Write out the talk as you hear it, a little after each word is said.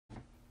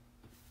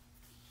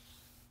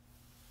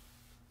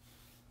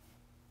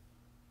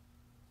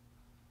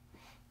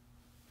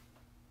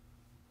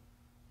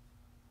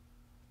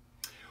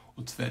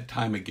It's that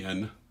time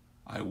again.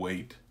 I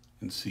wait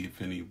and see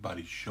if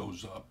anybody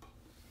shows up.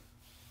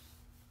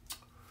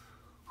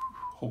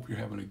 Hope you're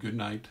having a good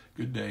night,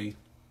 good day.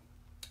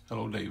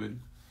 Hello, David.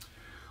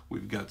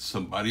 We've got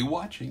somebody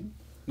watching.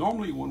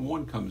 Normally when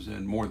one comes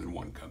in, more than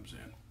one comes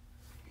in.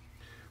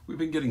 We've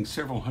been getting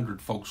several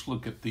hundred folks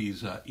look at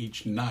these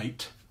each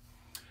night,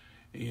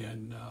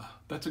 and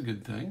that's a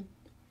good thing.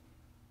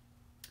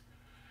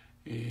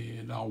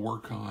 And I'll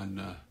work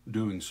on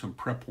doing some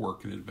prep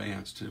work in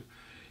advance to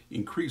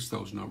increase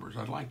those numbers.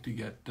 I'd like to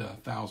get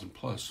 1,000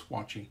 plus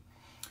watching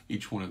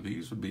each one of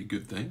these. Would be a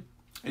good thing.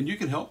 And you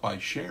can help by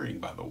sharing,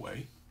 by the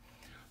way.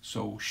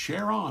 So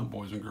share on,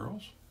 boys and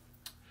girls.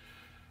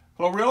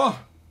 Hello,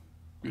 Rilla.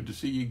 Good to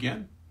see you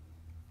again.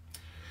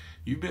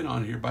 You've been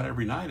on here about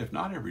every night, if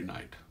not every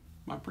night.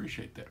 I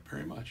appreciate that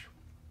very much.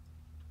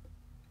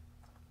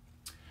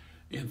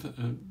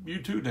 And you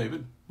too,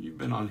 David. You've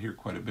been on here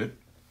quite a bit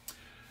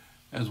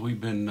as we've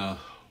been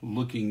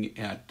looking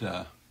at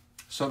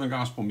Southern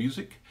gospel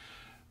music,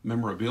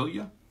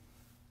 memorabilia,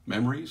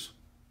 memories,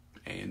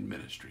 and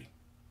ministry.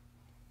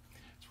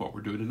 That's what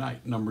we're doing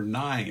tonight. Number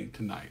 9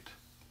 tonight.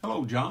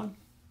 Hello, John.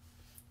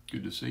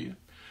 Good to see you.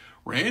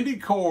 Randy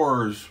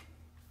Coors,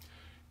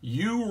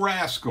 you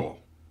rascal.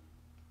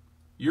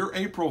 Your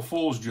April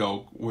Fool's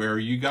joke where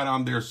you got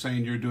on there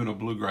saying you're doing a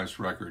bluegrass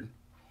record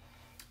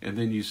and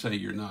then you say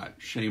you're not.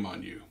 Shame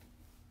on you.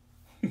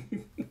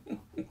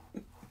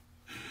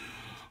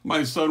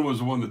 My son was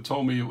the one that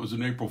told me it was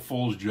an April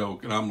Fool's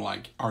joke, and I'm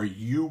like, are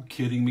you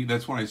kidding me?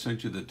 That's when I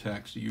sent you the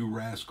text, you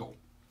rascal.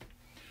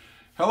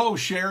 Hello,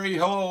 Sherry.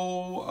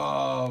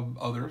 Hello,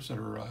 others that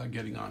are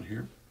getting on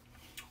here.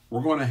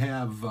 We're going to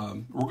have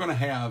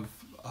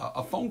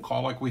a phone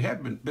call like we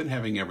have been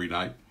having every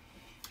night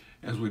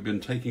as we've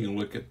been taking a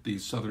look at the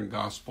Southern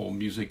gospel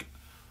music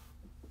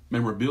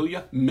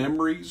memorabilia,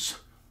 memories,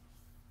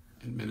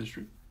 and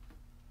ministry.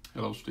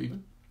 Hello,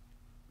 Stephen.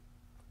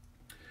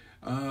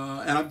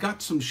 And I've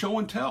got some show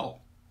and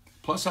tell.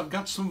 Plus, I've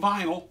got some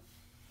vinyl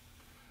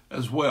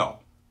as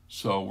well.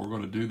 So we're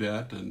going to do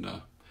that. And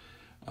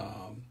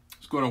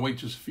it's going to wait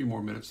just a few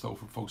more minutes, though,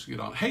 for folks to get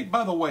on. Hey,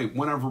 by the way,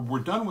 whenever we're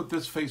done with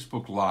this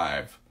Facebook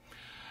Live,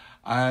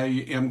 I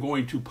am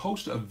going to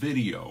post a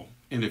video.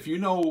 And if you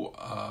know,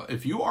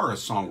 if you are a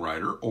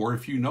songwriter or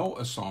if you know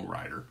a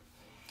songwriter,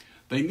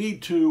 they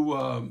need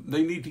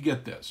to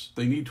get this.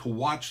 They need to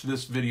watch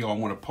this video. I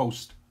want to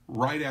post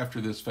right after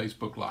this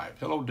Facebook Live.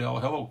 Hello, Dell.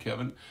 Hello,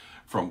 Kevin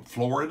from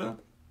Florida.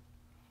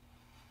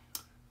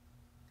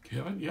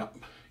 Kevin, yep.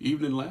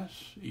 Evening, Les.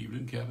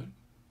 Evening, Kevin.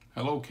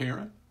 Hello,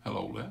 Karen.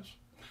 Hello, Les.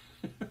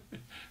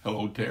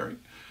 Hello, Terry.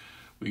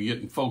 We're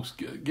getting folks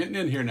getting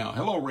in here now.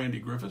 Hello, Randy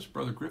Griffiths.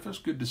 Brother Griffiths,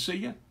 good to see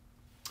you.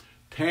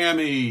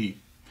 Tammy.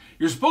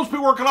 You're supposed to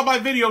be working on my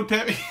video,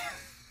 Tammy.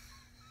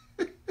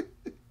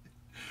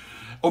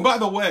 Oh, by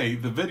the way,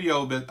 the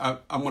video that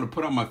I'm going to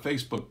put on my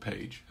Facebook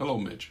page. Hello,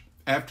 Mitch.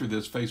 After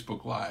this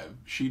Facebook Live,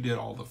 she did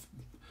all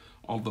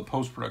the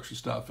post-production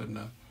stuff, and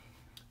it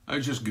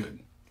was just good.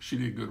 She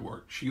did good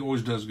work. She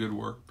always does good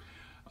work.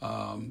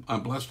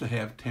 I'm blessed to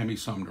have Tammy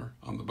Sumner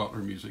on the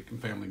Butler Music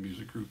and Family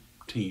Music Group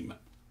team.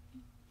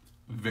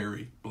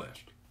 Very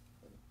blessed.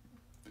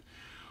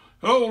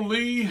 Hello,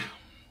 Lee.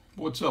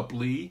 What's up,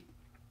 Lee?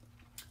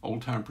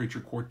 Old Time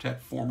Preacher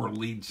Quartet, former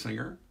lead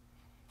singer,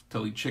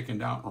 till he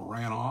chickened out and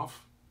ran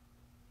off.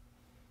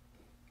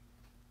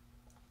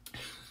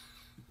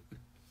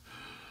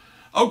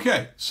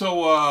 Okay,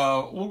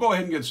 so we'll go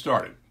ahead and get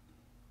started.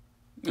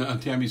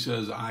 Tammy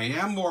says, I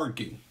am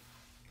working.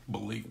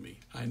 Believe me,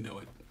 I know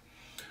it.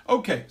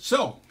 Okay,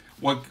 so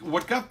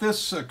what got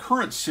this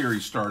current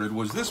series started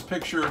was this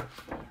picture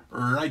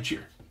right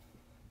here.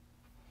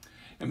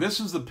 And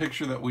this is the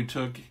picture that we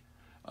took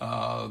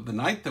the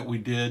night that we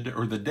did,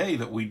 or the day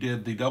that we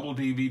did the double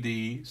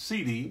DVD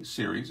CD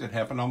series. It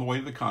happened on the way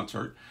to the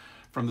concert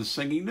from the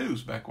Singing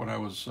News, back when I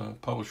was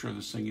publisher of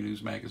the Singing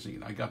News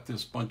magazine. I got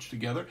this bunch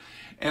together,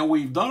 and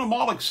we've done them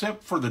all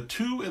except for the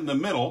two in the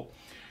middle.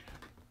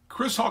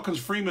 Chris Hawkins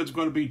Freeman's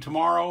going to be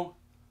tomorrow.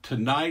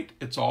 Tonight,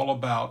 it's all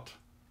about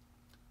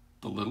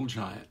the Little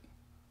Giant,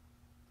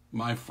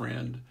 my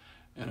friend,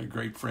 and a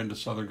great friend of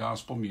Southern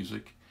gospel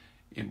music,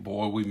 and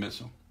boy, we miss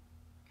him,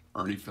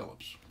 Ernie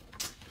Phillips.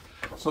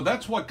 So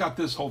that's what got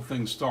this whole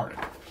thing started.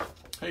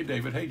 Hey,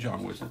 David. Hey,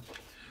 John Wisdom.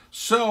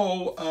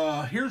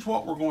 So here's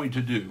what we're going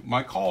to do.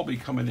 My call will be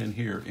coming in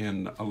here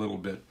in a little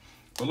bit.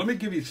 But let me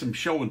give you some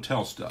show and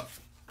tell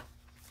stuff.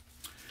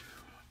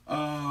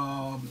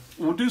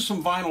 We'll do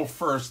some vinyl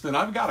first. Then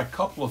I've got a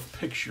couple of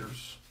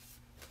pictures.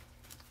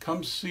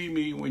 Come see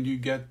me when you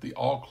get the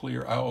all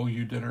clear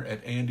IOU dinner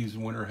at Andy's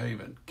in Winter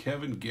Haven.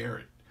 Kevin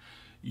Garrett.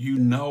 You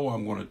know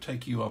I'm going to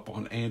take you up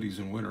on Andy's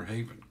in Winter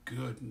Haven.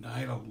 Good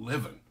night of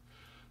living.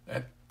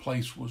 That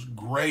place was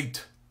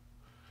great.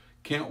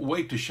 Can't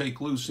wait to shake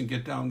loose and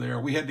get down there.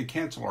 We had to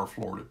cancel our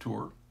Florida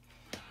tour.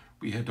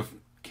 We had to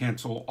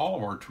cancel all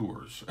of our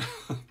tours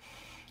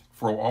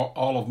for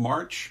all of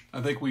March.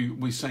 I think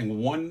we sang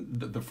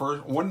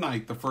one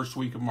night the first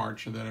week of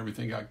March, and then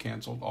everything got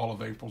canceled. All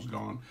of April's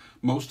gone.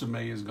 Most of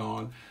May is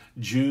gone.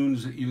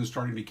 June's even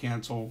starting to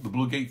cancel. The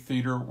Blue Gate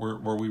Theater,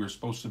 where we were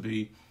supposed to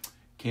be,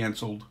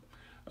 canceled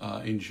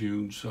in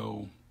June.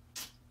 So,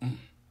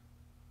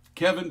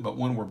 Kevin, but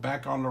when we're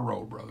back on the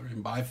road, brother,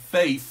 and by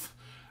faith,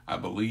 I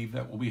believe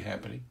that will be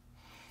happening.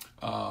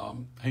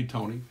 Hey,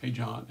 Tony. Hey,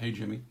 John. Hey,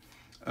 Jimmy.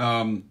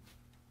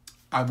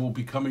 I will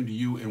be coming to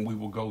you, and we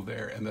will go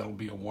there, and that'll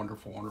be a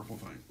wonderful, wonderful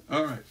thing.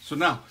 All right, so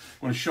now I'm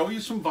going to show you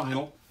some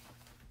vinyl.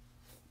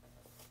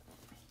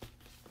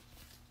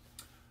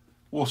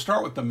 We'll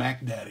start with the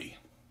Mac Daddy,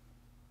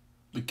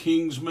 the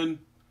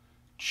Kingsman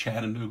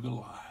Chattanooga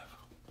Live.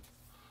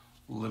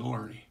 Little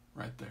Ernie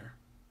right there.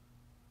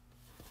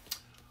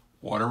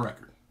 What a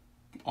record.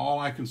 All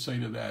I can say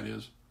to that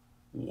is,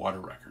 what a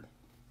record.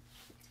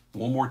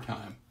 One more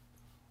time,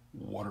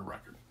 what a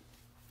record.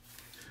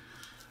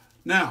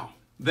 Now,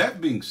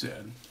 that being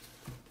said,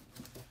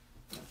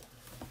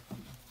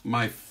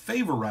 my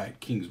favorite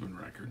Kingsman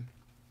record,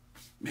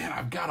 man,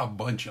 I've got a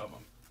bunch of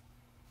them.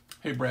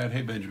 Hey, Brad.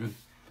 Hey, Benjamin.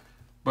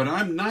 But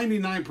I'm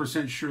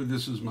 99% sure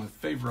this is my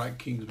favorite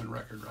Kingsman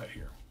record right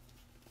here.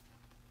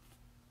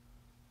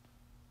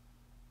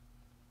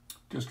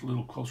 Just a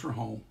little closer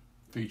home,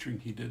 featuring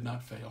He Did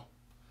Not Fail.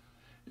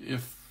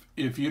 If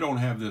you don't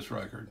have this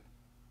record,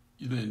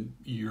 then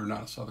you're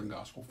not a Southern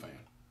Gospel fan.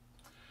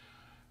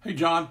 Hey,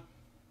 John.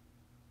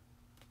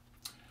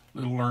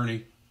 Little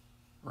Ernie,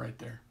 right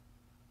there.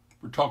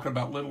 We're talking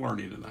about Little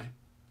Ernie tonight.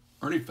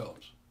 Ernie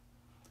Phillips.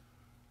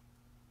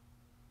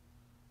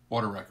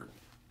 What a record.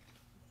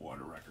 What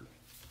a record.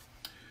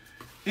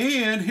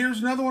 And here's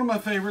another one of my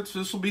favorites.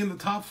 This will be in the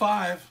top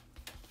 5.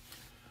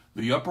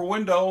 The Upper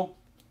Window.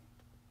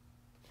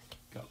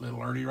 Got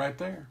Little Ernie right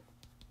there.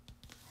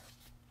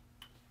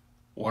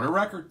 What a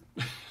record.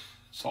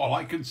 That's all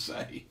I can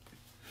say.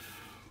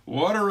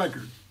 What a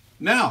record.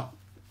 Now,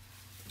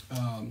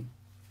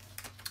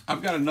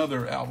 I've got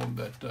another album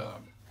that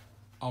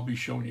I'll be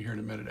showing you here in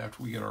a minute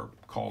after we get our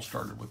call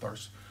started with our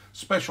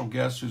special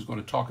guest who's going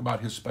to talk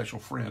about his special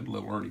friend,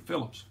 Little Ernie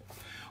Phillips.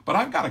 But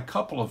I've got a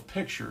couple of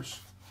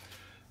pictures.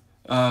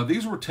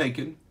 These were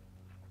taken.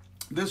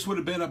 This would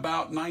have been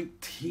about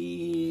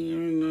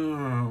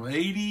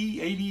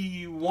 1980,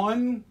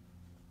 81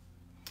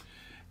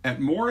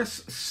 at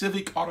Morris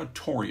Civic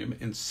Auditorium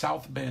in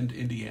South Bend,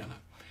 Indiana.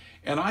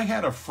 And I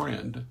had a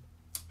friend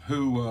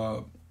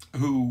who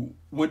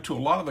went to a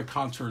lot of the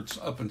concerts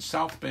up in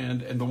South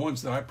Bend and the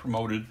ones that I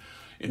promoted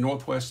in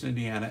Northwest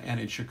Indiana and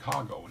in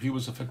Chicago. He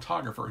was a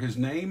photographer. His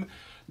name,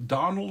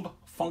 Donald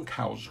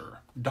Funkhauser.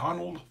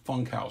 Donald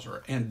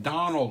Funkhauser. And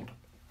Donald,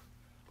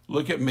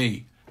 look at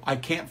me. I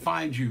can't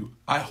find you.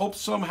 I hope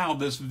somehow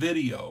this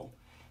video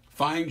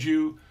finds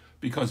you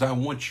because I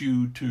want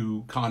you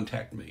to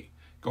contact me.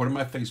 Go to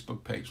my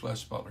Facebook page,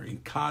 Les Butler,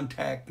 and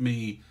contact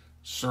me,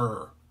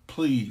 sir.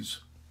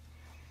 Please.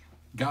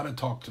 Got to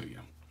talk to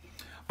you.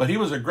 But he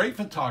was a great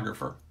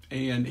photographer,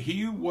 and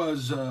he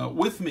was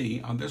with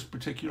me on this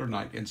particular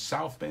night in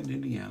South Bend,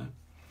 Indiana.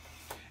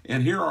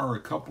 And here are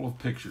a couple of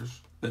pictures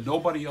that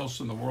nobody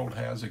else in the world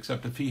has,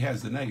 except if he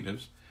has the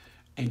negatives,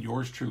 and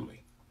yours truly.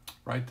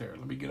 Right there.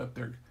 Let me get up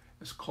there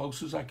as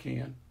close as I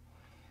can.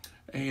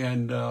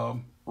 And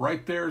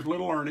right there is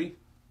Little Ernie.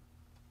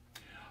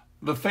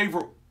 The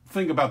favorite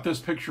thing about this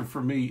picture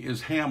for me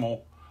is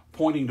Hamill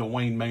pointing to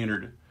Wayne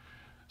Maynard,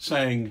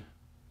 saying,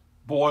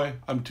 "Boy,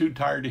 I'm too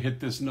tired to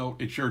hit this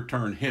note. It's your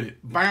turn. Hit it."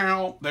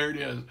 Bow! There it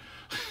is.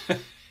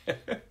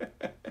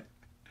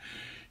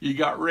 You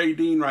got Ray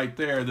Dean right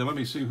there. Then let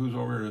me see who's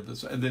over at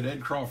this. And then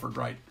Ed Crawford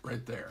right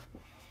there.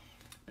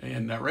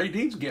 And Ray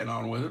Dean's getting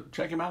on with it.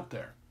 Check him out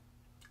there.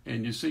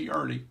 And you see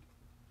Ernie.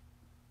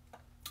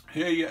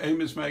 Hey,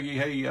 Miss Maggie.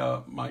 Hey,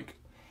 Mike.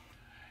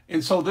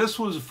 And so this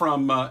was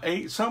from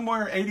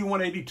somewhere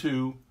 81,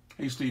 82.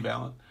 Hey, Steve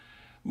Allen.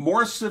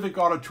 Morris Civic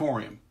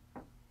Auditorium.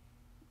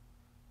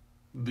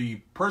 The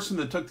person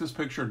that took this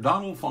picture,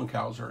 Donald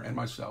Funkhauser, and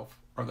myself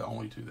are the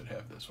only two that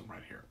have this one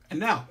right here. And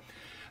now,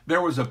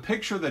 there was a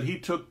picture that he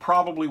took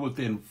probably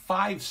within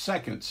 5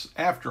 seconds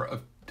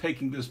after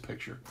taking this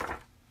picture.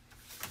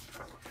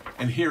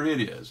 And here it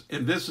is.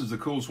 And this is the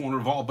coolest one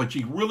of all, but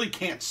you really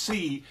can't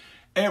see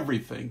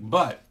everything.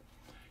 But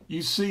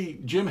you see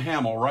Jim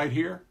Hamill right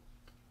here,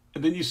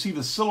 and then you see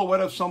the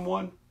silhouette of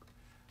someone.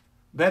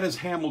 That is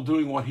Hamill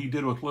doing what he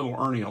did with Little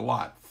Ernie a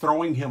lot,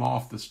 throwing him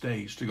off the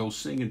stage to go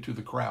sing into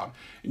the crowd.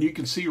 And you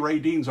can see Ray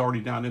Dean's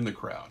already down in the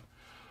crowd.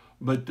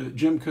 But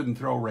Jim couldn't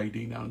throw Ray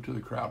Dean down into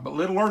the crowd. But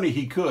Little Ernie,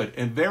 he could.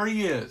 And there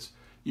he is.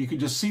 You can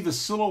just see the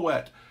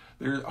silhouette.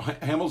 There,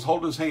 Hamill's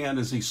holding his hand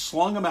as he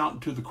slung him out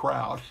into the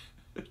crowd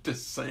to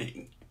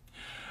sing.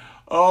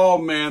 Oh,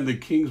 man, the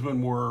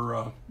Kingsmen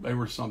were, they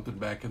were something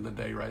back in the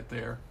day right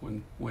there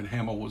when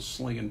Hamill was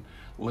slinging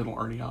Little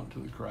Ernie out into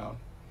the crowd.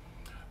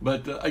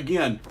 But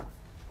again,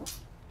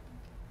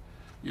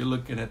 you're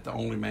looking at the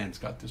only man that's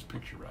got this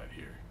picture right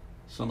here.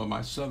 Some of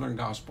my Southern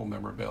Gospel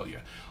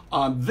memorabilia.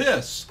 On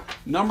this,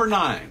 number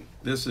 9,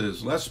 this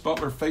is Les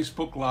Butler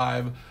Facebook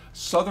Live,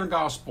 Southern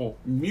Gospel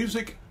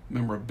Music,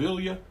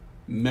 Memorabilia,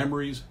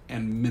 Memories,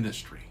 and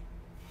Ministry.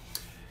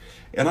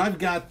 And I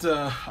got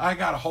a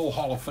whole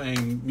Hall of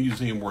Fame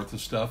museum worth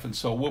of stuff, and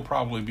so we'll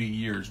probably be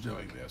years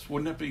doing this.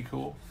 Wouldn't it be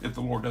cool if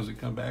the Lord doesn't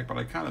come back? But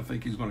I kind of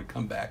think He's going to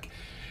come back,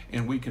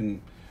 and we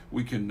can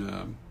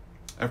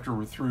after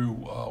we're through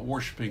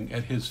worshiping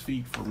at His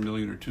feet for 1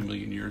 million or 2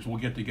 million years, we'll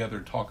get together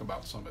and talk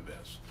about some of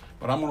this.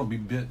 But I'm going to be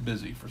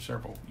busy for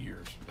several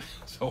years,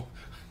 so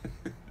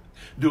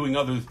doing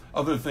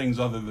other things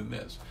other than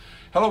this.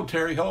 Hello,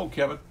 Terry. Hello,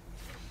 Kevin.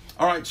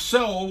 All right,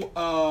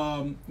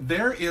 so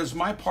there is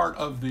my part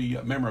of the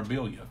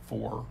memorabilia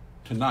for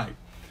tonight.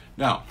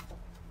 Now,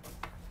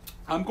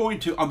 I'm going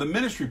to, on the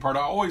ministry part,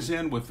 I always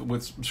end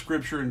with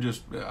scripture and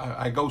just,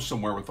 I go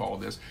somewhere with all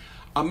of this.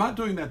 I'm not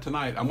doing that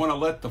tonight. I'm going to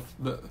let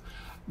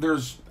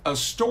there's a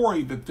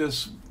story that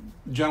this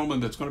gentleman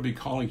that's going to be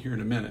calling here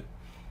in a minute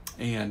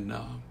and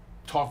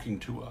talking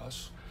to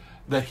us,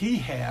 that he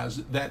has,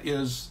 that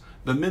is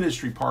the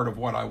ministry part of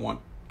what I want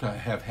to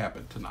have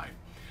happen tonight.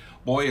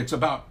 Boy, it's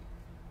about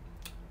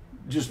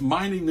just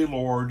minding the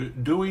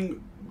Lord,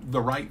 doing the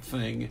right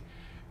thing,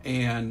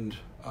 and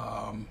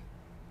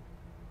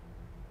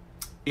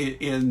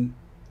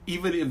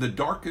even in the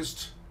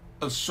darkest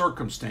of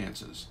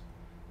circumstances,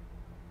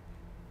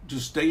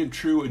 just staying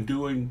true and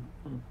doing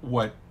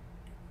what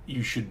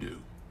you should do.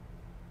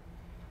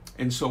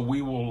 And so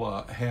we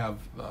will have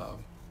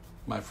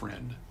my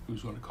friend,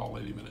 who's going to call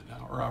any minute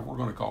now, or we're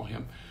going to call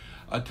him,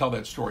 tell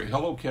that story.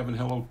 Hello, Kevin.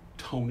 Hello,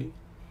 Tony.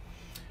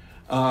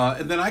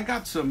 And then I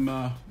got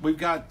some, we've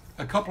got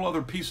a couple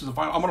other pieces of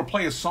vinyl. I'm going to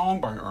play a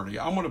song by Ernie.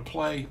 I'm going to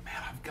play,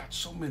 man, I've got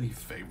so many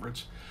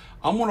favorites.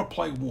 I'm going to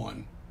play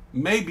one.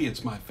 Maybe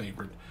it's my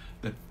favorite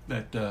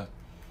that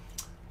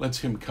lets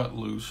him cut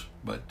loose,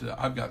 but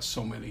I've got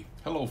so many.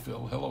 Hello,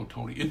 Phil. Hello,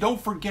 Tony. And don't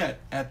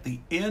forget, at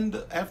the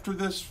end, after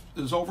this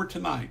is over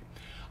tonight,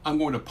 I'm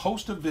going to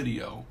post a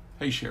video.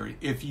 Hey, Sherry,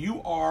 if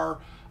you are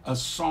a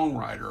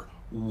songwriter,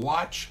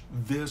 watch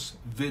this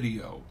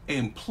video,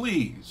 and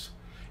please,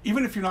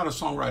 even if you're not a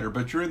songwriter,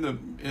 but you're in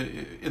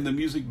the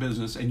music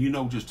business and you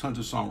know just tons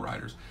of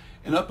songwriters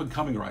and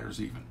up-and-coming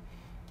writers even,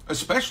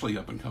 especially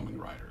up-and-coming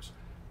writers,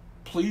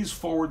 please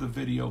forward the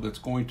video that's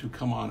going to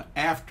come on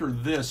after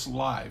this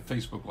live,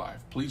 Facebook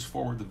Live. Please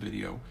forward the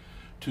video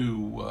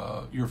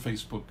to your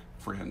Facebook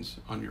friends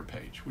on your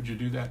page. Would you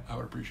do that? I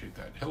would appreciate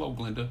that. Hello,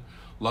 Glenda.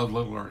 Love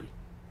Little Ernie.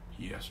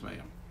 Yes,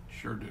 ma'am.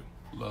 Sure do.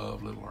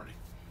 Love Little Ernie.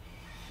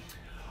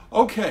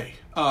 Okay.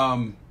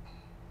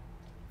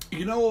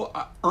 You know,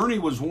 Ernie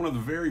was one of the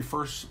very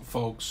first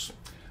folks,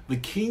 the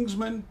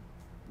Kingsmen,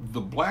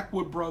 the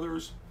Blackwood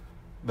Brothers,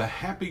 the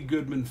Happy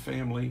Goodman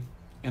family,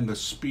 and the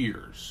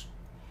Spears.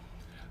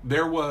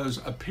 There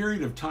was a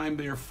period of time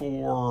there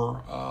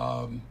for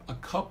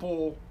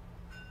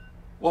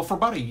for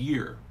about a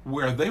year,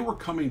 where they were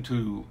coming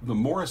to the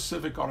Morris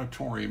Civic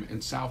Auditorium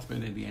in South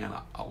Bend,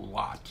 Indiana, a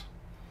lot.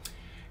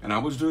 And I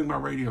was doing my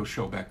radio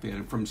show back then,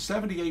 and from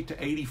 78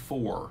 to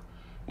 84,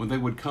 when they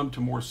would come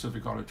to Morris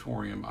Civic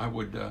Auditorium, I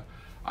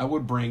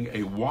would bring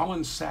a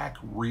Wallensack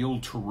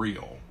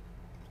reel-to-reel.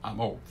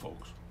 I'm old,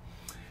 folks,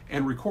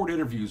 and record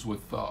interviews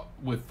with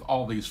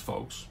all these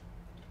folks.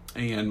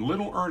 And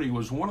Little Ernie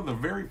was one of the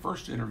very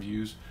first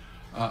interviews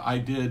I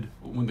did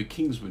when the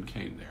Kingsmen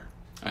came there.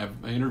 I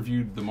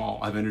interviewed them all.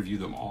 I've interviewed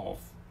them all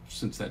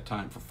since that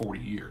time for 40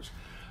 years.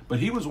 But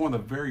he was one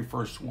of the very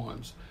first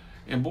ones.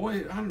 And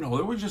boy, I don't know,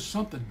 there was just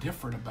something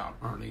different about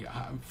Ernie.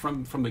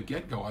 From the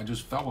get-go, I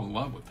just fell in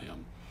love with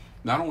him.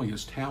 Not only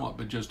his talent,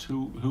 but just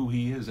who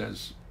he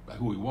is,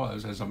 who he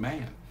was as a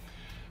man.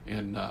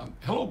 And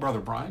hello, Brother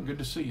Brian. Good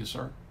to see you,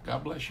 sir.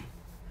 God bless you.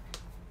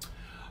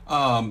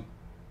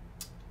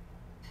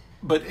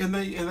 But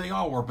they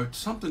all were. But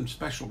something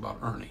special about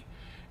Ernie,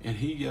 and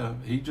he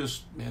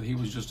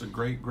was just a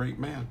great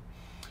man.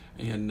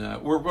 And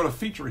we're going to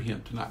feature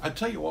him tonight. I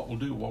tell you what we'll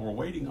do while we're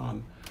waiting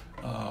on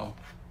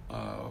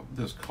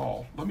this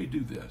call. Let me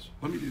do this.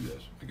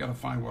 I got to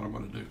find what I'm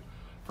going to do.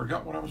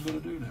 Forgot what I was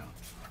going to do now.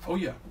 Oh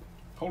yeah,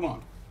 hold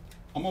on.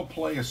 I'm going to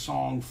play a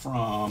song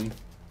from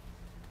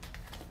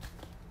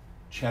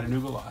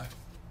Chattanooga Live,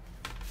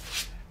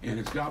 and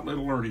it's got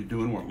Little Ernie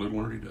doing what Little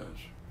Ernie does.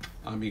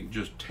 I mean,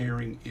 just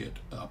tearing it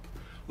up.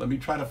 Let me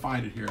try to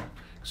find it here.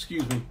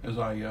 Excuse me as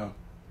I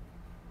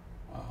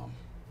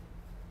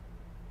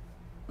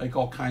make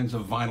all kinds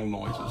of vinyl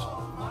noises.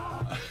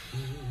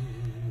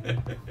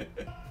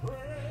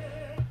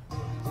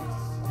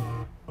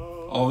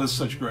 Oh, this is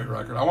such a great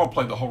record. I want to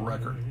play the whole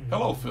record.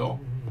 Hello, Phil.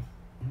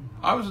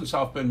 I was in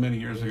South Bend many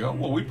years ago.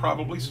 Well, we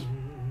probably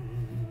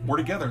were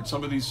together at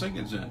some of these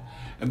singings in.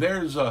 And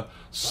there's a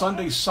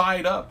Sunday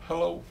Side Up.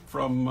 Hello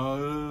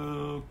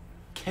from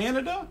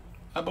Canada,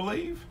 I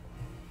believe,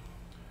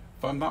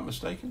 if I'm not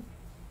mistaken.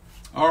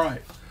 All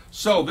right.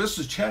 So this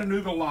is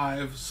Chattanooga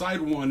Live, Side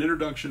 1,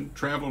 Introduction,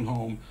 Traveling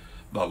Home,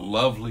 The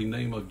Lovely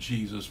Name of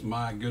Jesus.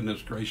 My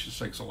goodness gracious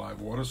sakes alive,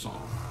 what a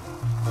song.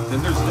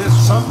 Then there's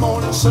this. Some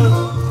morning soon,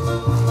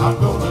 I'm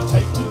gonna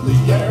take to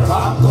the air.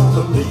 I'm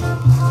gonna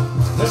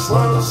leave this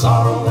world of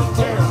sorrow and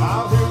care.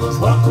 I'll hear those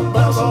welcome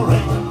bells all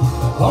ringing.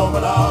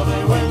 Woman, I'll be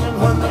waiting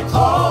when they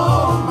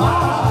call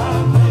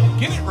my name.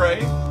 Get it,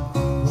 Ray.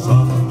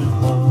 Somebody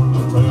on the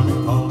trail be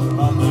calling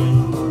my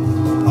name.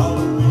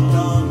 Calling me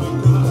on the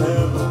good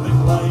heavenly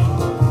plain.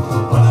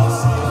 When I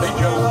see it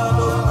swing on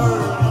those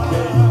early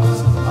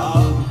gates,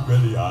 I'll be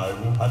ready, I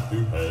won't have to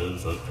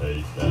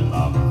hesitate. Then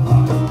I'll be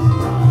fine.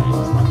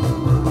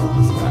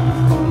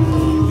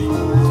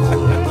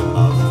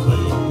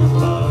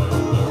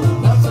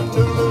 Nothing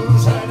to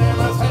lose and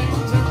everything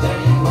to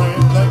gain when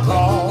they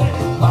call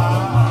my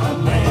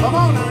name. Come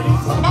on, Ernie.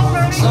 Come on,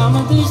 Ernie. Some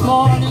of these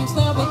mornings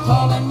they'll be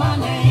calling my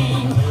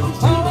name,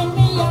 calling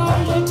me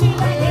yonder to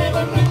the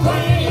heavenly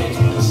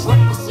place. When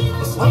I see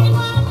them swinging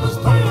round those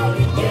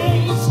pearly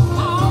gates,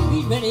 I'll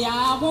be ready,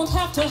 I won't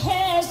have to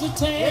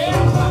hesitate.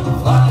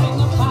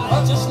 Flying up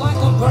high just like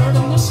a bird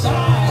in the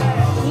sky,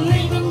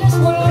 leaving this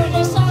world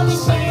as I'll be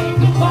saying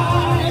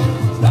goodbye.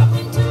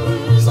 Nothing to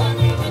lose and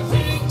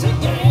everything to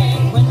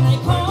gain when they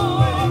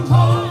call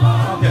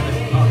my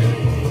name.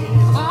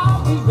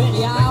 I'll be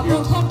ready, I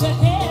won't have to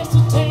hesitate.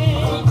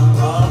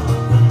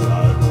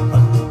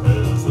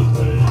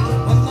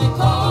 When they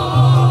call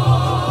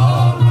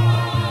my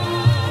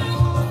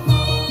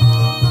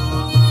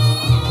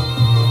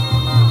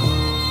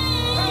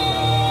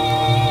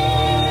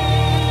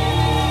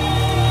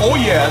Oh,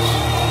 yes.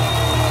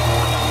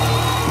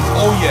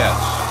 Oh, yes.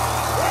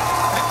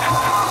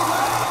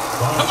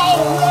 Come on,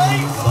 Ray.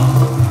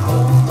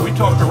 We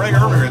talked to Ray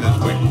earlier this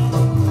week.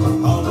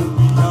 Calling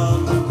me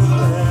on the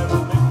good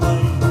heavenly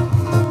plain.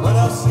 When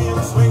I see him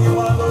swinging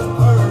one of those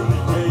pearly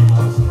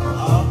gates,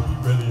 I'll be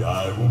ready, I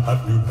won't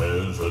have to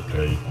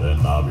hesitate. Then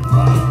I'll be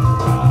fine.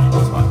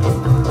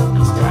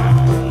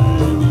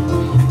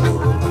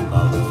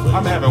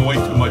 I'm having way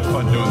too much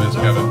fun doing this,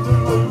 Kevin.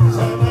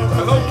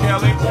 Hello,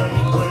 Kelly.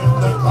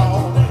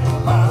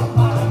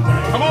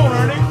 Come on,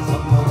 Ernie.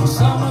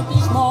 Some of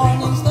these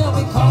mornings they'll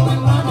be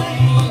calling my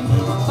name,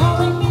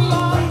 calling me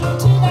yonder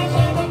to the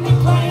heavenly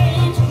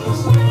plain.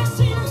 When I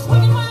see them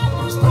swinging round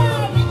those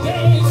pearly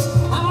gates,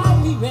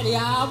 I'll be ready,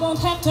 I won't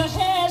have to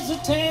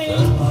hesitate.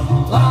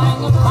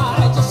 Flying up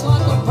high just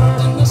like a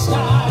bird in the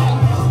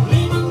sky,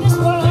 leaving this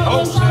world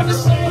as I'll be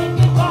saying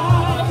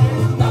goodbye.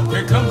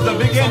 Here comes the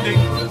big ending.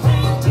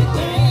 Everything to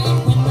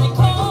gain when they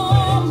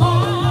call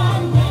my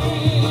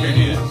name. Here it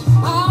is.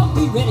 I'll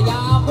be ready,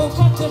 I won't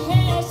have to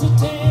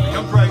hesitate.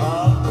 Come, Ray.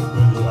 I'll be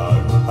ready, I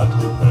won't have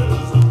to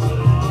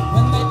hesitate.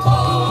 When they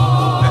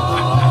call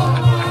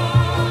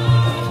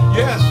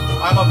Yes,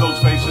 I love those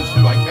faces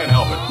too. I can't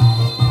help it.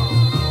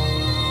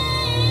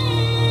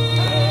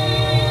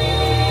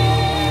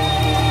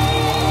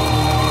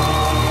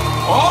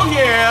 Oh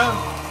yeah,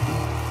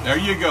 there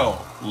you go,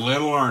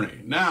 little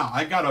Ernie. Now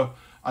I gotta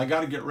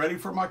get ready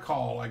for my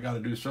call. I gotta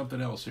do something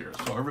else here.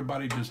 So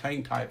everybody, just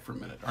hang tight for a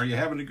minute. Are you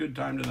having a good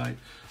time tonight?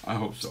 I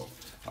hope so.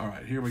 All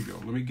right, here we go.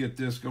 Let me get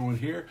this going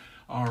here.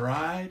 All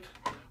right.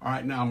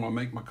 Now I'm gonna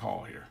make my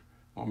call here.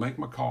 I'll make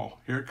my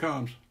call. Here it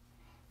comes.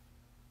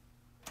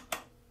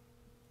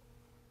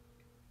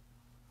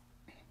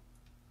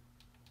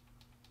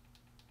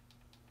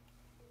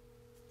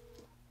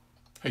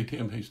 Hey,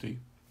 Tim. Hey, Steve.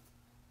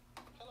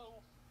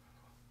 Hello.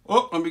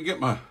 Oh, let me get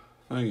my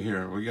thing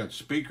here. We got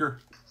speaker.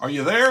 Are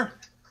you there?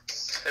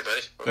 Hey,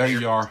 buddy. There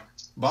you are.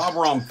 Bob,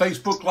 we're on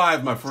Facebook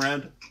Live, my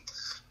friend.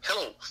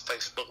 Hello,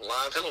 Facebook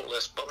Live. Hello,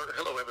 Les Butler.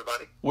 Hello,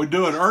 everybody. We're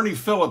doing Ernie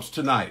Phillips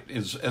tonight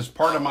as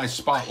part of my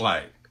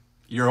spotlight.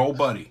 Your old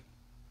buddy.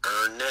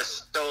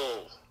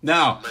 Ernesto.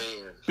 Now,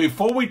 Man.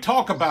 before we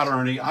talk about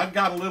Ernie, I've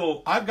got a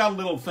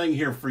little thing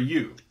here for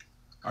you.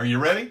 Are you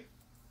ready?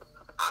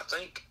 I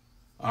think.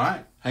 All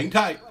right. Hang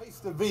tight. Place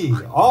to be.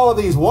 All of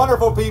these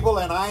wonderful people,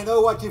 and I know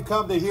what you've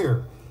come to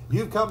hear.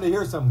 You've come to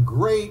hear some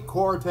great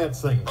quartet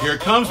singing. Here it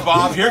comes,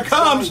 Bob. Here it These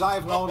comes. guys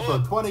I've known for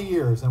 20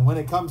 years, and when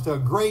it comes to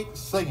great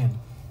singing,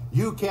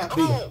 you can't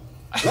beat it.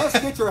 Let's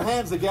get your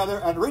hands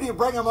together and really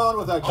bring them on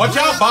with a Watch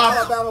out, Bob.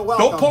 Alabama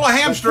welcome. Don't pull a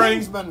hamstring.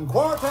 The Kingsmen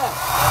Quartet.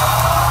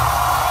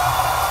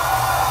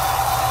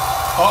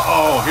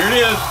 Uh-oh. Here it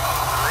is.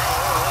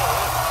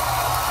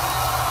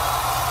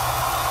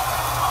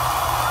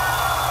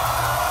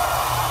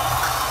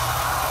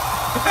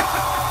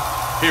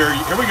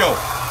 Here we go.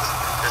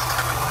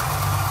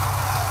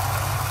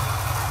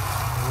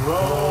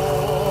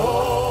 Roll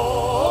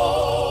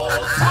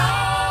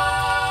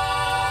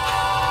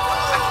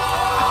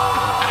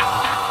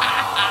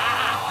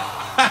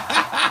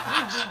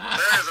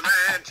There's an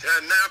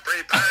mansion now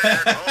prepared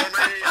for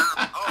me.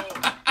 I'm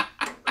home.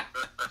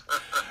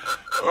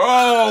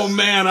 Oh,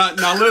 man.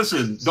 Now,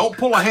 listen. Don't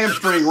pull a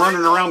hamstring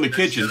running around the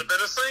kitchen. Should have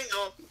been a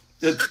single.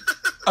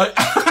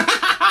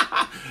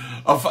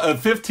 A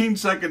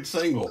 15-second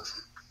single.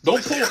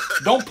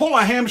 Don't pull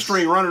a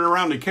hamstring running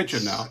around the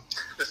kitchen now.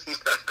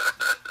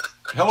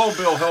 Hello,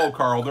 Bill. Hello,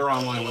 Carl. They're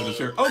online with us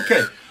here.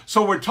 Okay,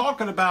 so we're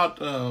talking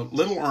about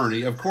little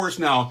Ernie. Of course,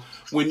 now,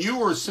 when you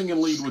were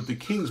singing lead with the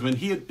Kingsmen,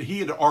 he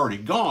had already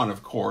gone,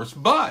 of course,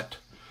 but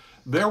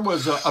there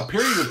was a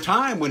period of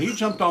time when he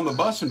jumped on the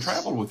bus and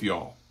traveled with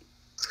y'all.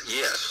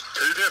 Yes,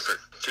 two different.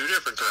 2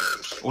 different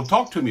times. Well,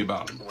 talk to me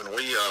about them. When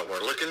we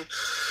were looking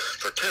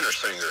for tenor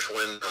singers,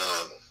 when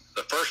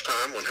the first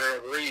time when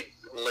Harold Reed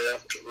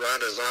left,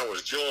 right as I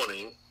was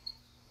joining,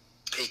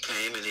 he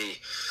came and he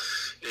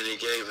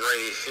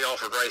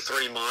offered Ray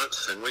 3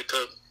 months, and we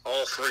took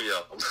all 3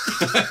 of them.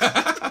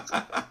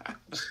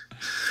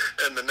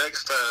 And the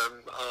next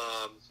time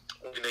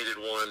we needed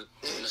one,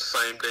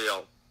 same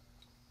deal.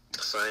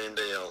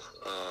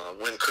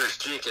 When Chris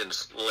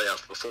Jenkins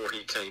left before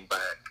he came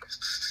back,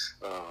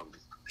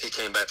 he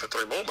came back for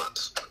 3 more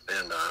months.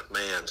 And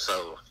man,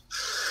 so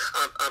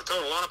I've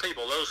told a lot of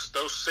people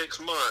those 6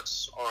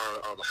 months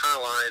are the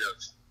highlight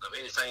of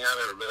anything I've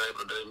ever been able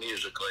to do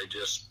musically.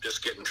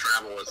 Just getting to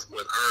travel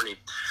with Ernie.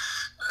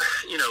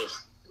 You know,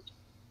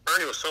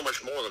 Ernie was so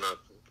much more than an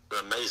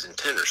amazing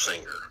tenor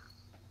singer.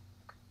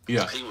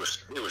 Yeah, he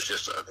was he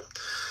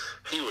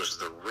was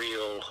the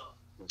real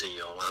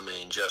deal. I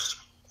mean,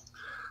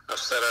 I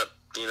set up,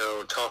 you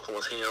know, talking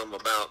with him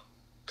about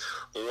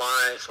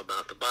life,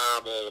 about the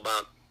Bible,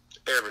 about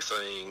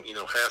everything, you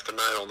know, half the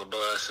night on the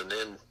bus, and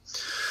then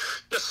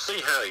just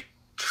see how he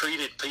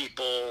treated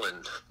people.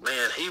 And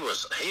man, he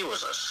was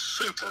a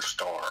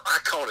superstar. I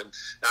called him.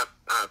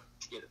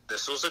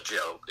 This was a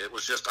joke. It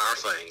was just our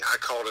thing. I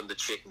called him the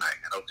Chick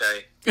Magnet.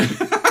 Okay.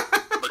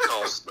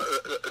 Because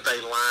they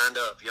lined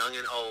up, young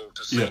and old,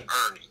 to see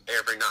Ernie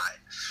every night,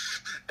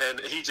 and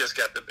he just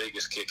got the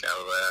biggest kick out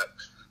of that.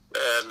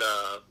 And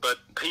but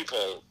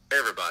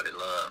everybody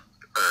loved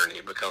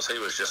Ernie because he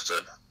was just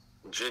a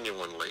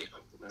genuinely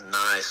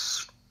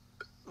nice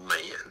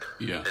man,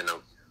 and a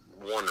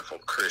wonderful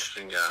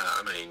Christian guy.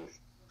 I mean,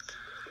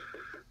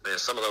 man,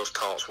 some of those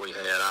talks we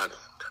had,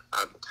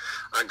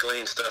 I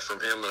gleaned stuff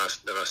from him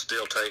that I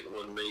still take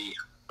with me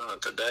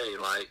today.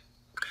 Like,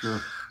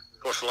 sure.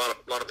 Of course, a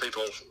lot of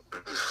people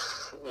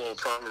will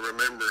probably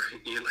remember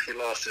he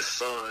lost his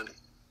son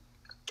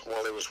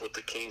while he was with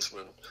the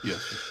Kingsmen.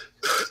 Yes.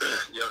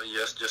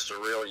 Yes, just a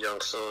real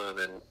young son.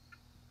 And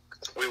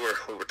we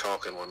were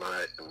talking one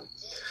night, and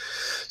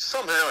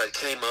somehow it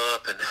came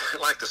up, and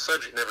like the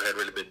subject never had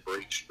really been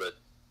breached, but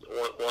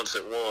once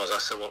it was, I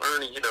said, well,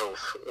 Ernie, you know,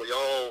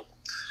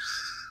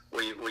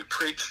 we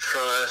preach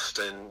trust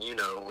and, you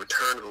know, we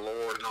turn to the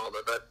Lord and all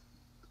that.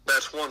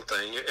 That's one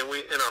thing, and we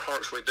in our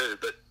hearts we do,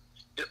 but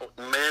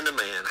man to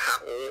man,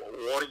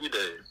 what do you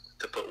do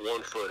to put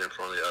one foot in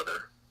front of the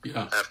other?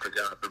 Yeah. After,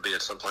 God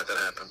forbid, something like that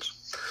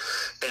happens.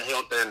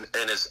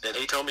 And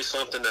he told me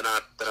something that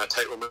I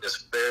take with me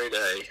this very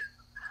day.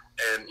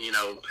 And, you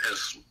know,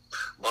 his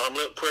bottom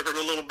lip quivered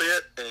a little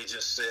bit, and he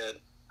just said,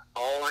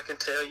 all I can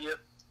tell you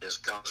is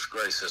God's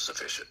grace is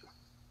sufficient.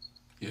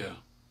 Yeah.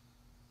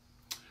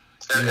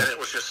 And it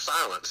was just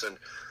silence. And,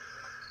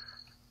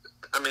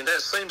 I mean,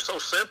 that seems so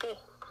simple.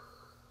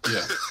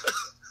 Yeah.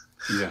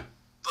 Yeah.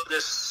 But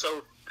it's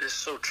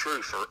so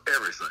true for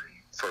everything.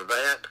 For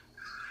that,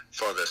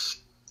 for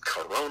this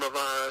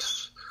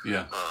coronavirus.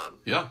 Yeah.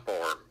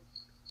 For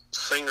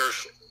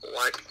singers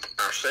like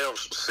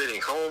ourselves sitting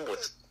home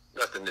with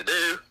nothing to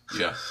do.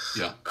 Yeah.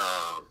 Yeah.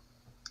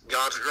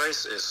 God's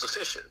grace is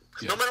sufficient,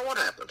 no matter what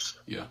happens.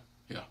 Yeah.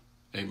 Yeah.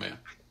 Amen.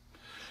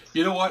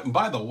 You know what? And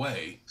by the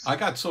way, I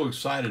got so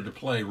excited to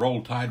play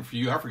Roll Tide for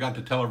you, I forgot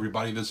to tell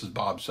everybody this is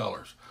Bob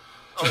Sellers.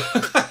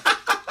 Oh.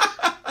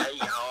 Hey,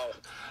 y'all.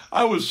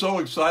 I was so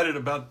excited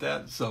about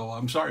that, so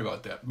I'm sorry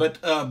about that. But,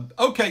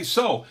 okay,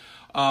 so,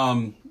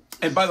 and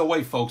by the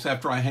way, folks,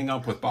 after I hang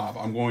up with Bob,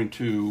 I'm going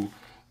to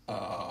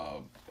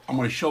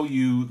show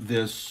you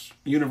this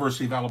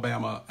University of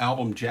Alabama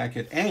album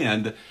jacket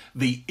and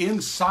the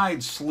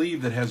inside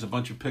sleeve that has a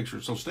bunch of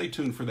pictures. So stay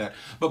tuned for that.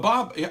 But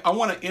Bob, I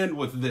want to end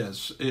with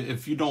this,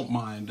 if you don't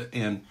mind.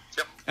 And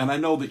I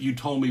know that you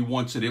told me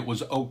once that it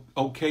was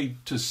okay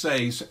to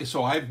say,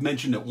 so I've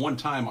mentioned it one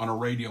time on a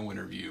radio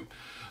interview.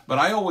 But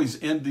I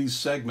always end these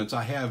segments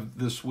I have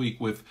this week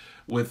with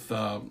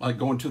like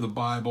going to the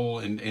Bible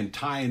and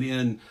tying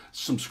in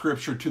some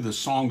scripture to the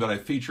song that I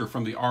feature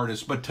from the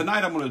artist. But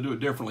tonight I'm going to do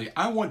it differently.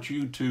 I want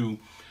you to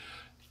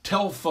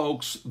tell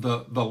folks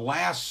the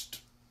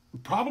last,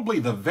 probably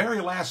the very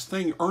last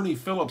thing Ernie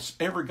Phillips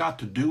ever got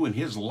to do in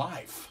his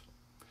life.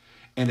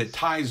 And it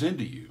ties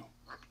into you.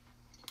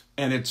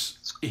 And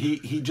it's,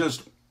 he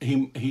just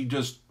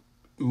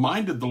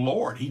minded the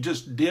Lord. He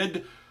just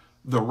did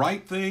the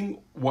right thing,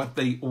 what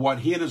he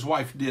and his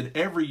wife did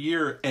every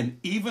year, and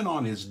even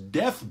on his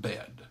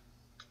deathbed,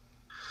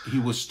 he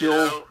was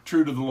still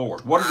true to the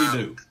Lord. What did he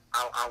do?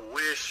 I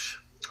wish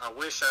I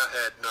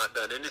had not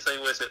done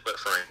anything with it but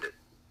framed it.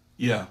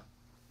 Yeah.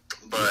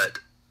 But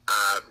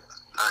I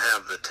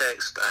have the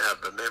text, I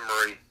have the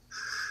memory,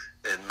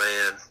 and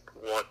man,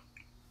 what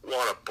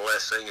a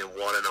blessing and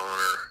what an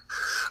honor.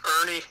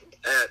 Ernie,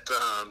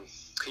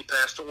 he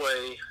passed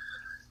away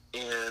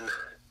in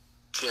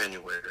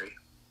January.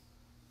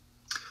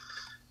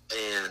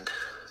 And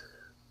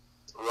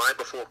right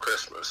before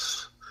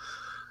Christmas,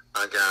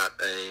 I got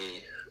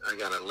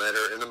a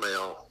letter in the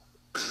mail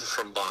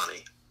from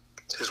Bonnie,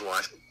 his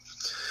wife,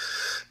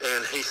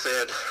 and it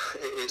said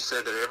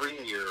that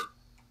every year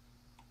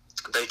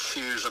they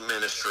choose a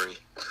ministry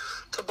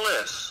to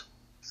bless,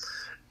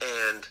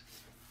 and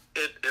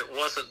it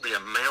wasn't the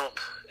amount.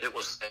 It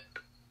was that,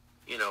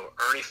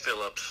 Ernie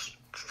Phillips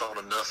thought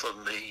enough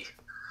of me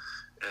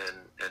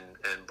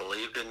and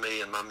believed in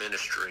me and my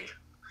ministry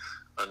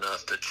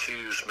enough to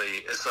choose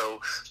me. And so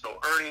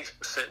Ernie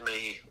sent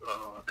me,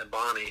 and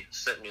Bonnie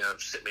sent me a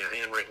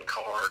handwritten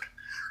card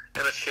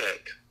and a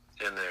check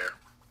in there.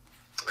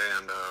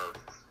 And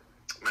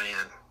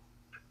man,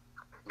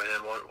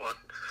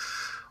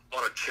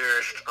 what a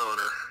cherished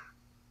honor.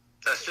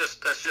 That's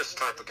just the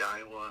type of guy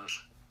he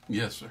was.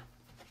 Yes, sir.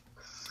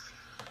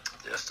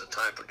 Just the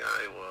type of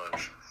guy he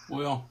was.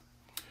 Well,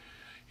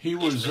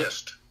 he's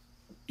missed.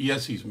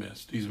 Yes, he's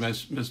missed. He's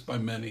missed by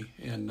many.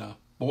 And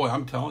boy,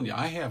 I'm telling you,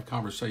 I have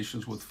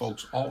conversations with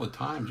folks all the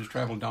time, just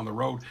traveling down the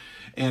road,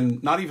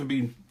 and not even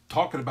be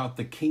talking about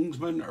the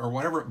Kingsman or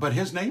whatever, but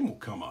his name will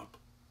come up.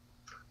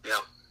 Yeah.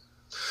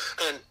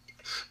 And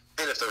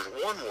if there's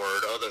one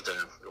word other than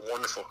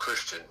wonderful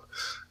Christian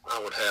I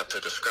would have to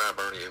describe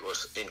Ernie, it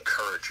was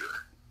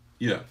encourager.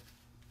 Yeah.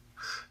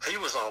 He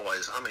was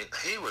always,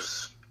 he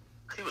was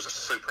a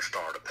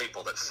superstar to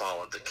people that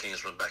followed the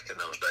Kingsmen back in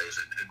those days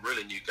and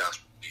really knew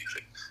gospel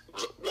music. It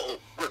was, whoa,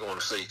 we're going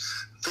to see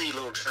the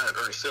little giant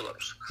Ernie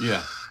Phillips.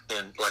 Yeah.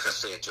 And like I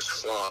said, just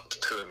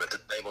flocked to him at the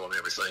table and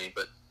everything.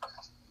 But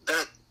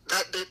that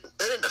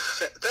didn't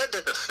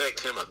affect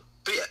him a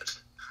bit.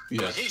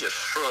 Yeah. He just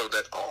shrugged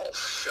that off.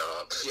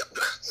 Shucks.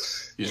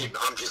 Yeah.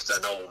 I'm just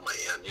an old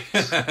man.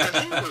 And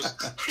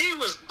he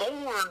was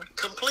born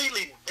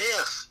completely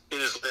deaf in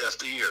his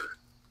left ear.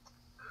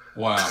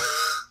 Wow.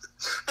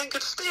 And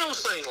could still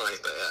sing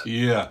like that.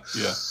 Yeah.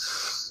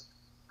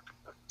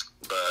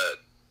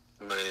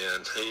 But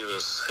man, he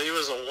was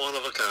a one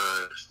of a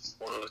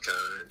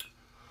kind.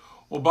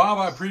 Well, Bob,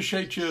 I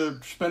appreciate you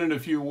spending a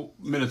few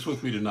minutes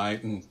with me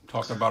tonight and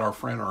talking about our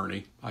friend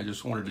Ernie. I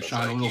just wanted to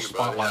shine a little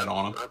spotlight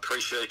on him. I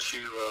appreciate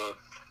you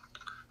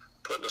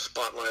putting a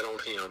spotlight on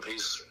him.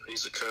 He's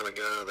the kind of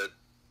guy that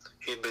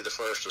he'd be the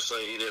first to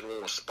say he didn't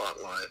want a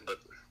spotlight, but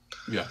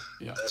yeah.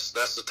 That's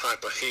the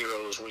type of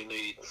heroes we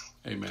need.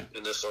 Amen.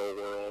 In this old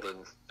world.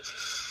 And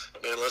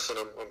man, listen,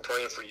 I'm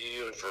praying for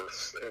you and for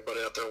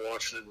everybody out there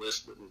watching and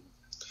listening.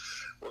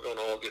 We're going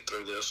to all get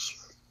through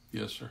this.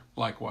 Yes, sir.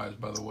 Likewise,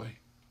 by the way.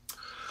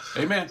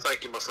 Amen.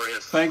 Thank you, my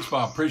friend. Thanks,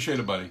 Bob. Appreciate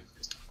it, buddy.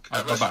 All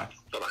right, bye-bye.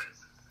 Bye-bye.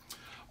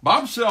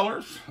 Bob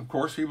Sellers, of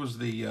course, he was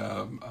the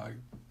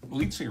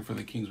lead singer for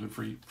the Kingsmen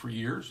for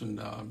years, and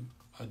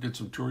did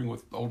some touring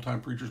with Old Time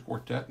Preachers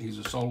Quartet, and he's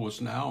a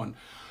soloist now. And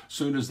as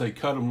soon as they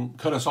cut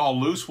us all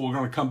loose, we're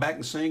going to come back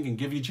and sing and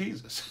give you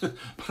Jesus.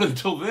 But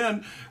until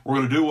then, we're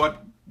going to do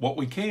what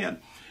we can.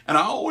 And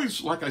I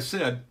always, like I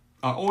said,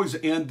 I always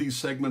end these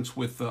segments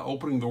with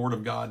opening the Word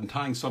of God and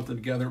tying something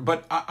together.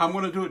 But I'm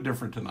going to do it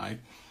different tonight.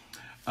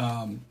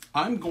 We're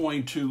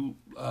going to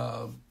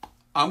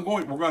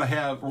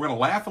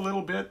laugh a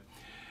little bit,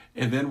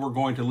 and then we're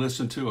going to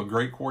listen to a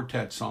great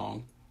quartet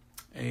song,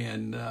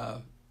 and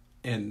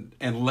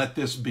let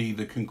this be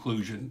the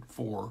conclusion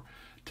for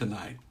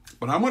tonight.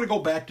 But I'm going to go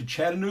back to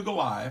Chattanooga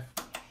Live,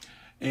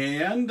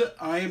 and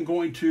I am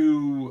going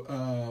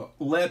to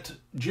let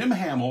Jim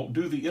Hamill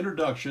do the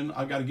introduction.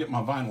 I've got to get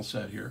my vinyl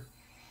set here.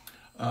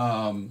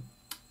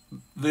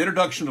 The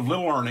introduction of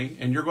Little Ernie,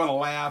 and you're going to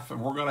laugh, and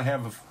we're going to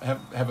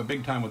have a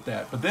big time with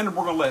that. But then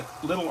we're going to let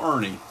Little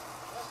Ernie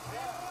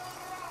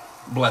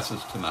bless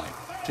us tonight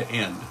to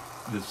end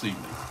this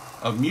evening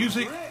of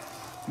music,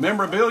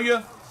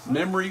 memorabilia,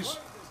 memories,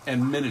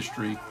 and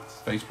ministry.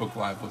 Facebook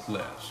Live with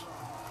Les.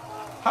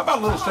 How about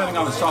a little Standing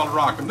on the Solid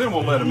Rock, and then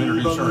we'll let him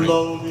introduce Ernie.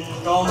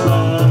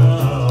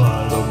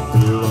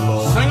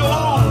 Sing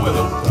along with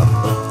him.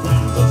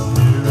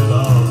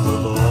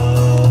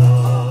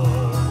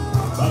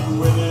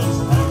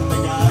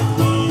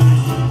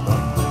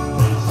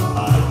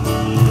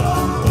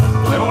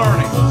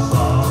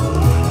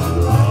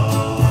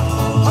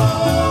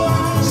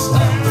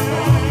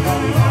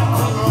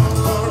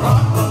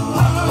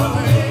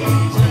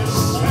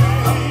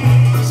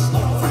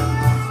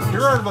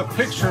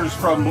 Pictures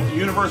from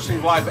University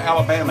of Life,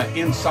 Alabama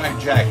inside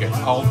jacket.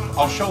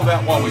 I'll show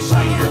that while we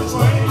sing here.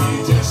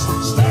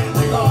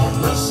 Standing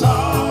on the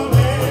solid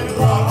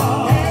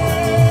rock.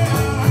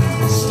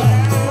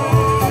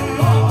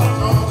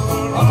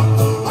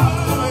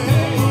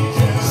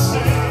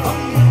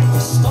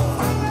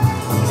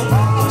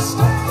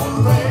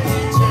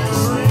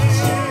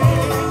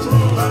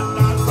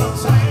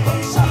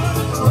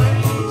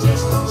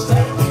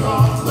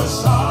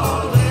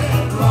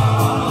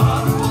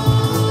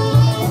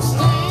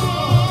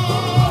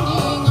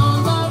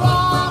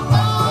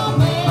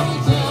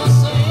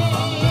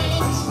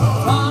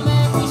 From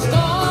every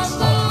star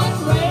that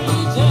rays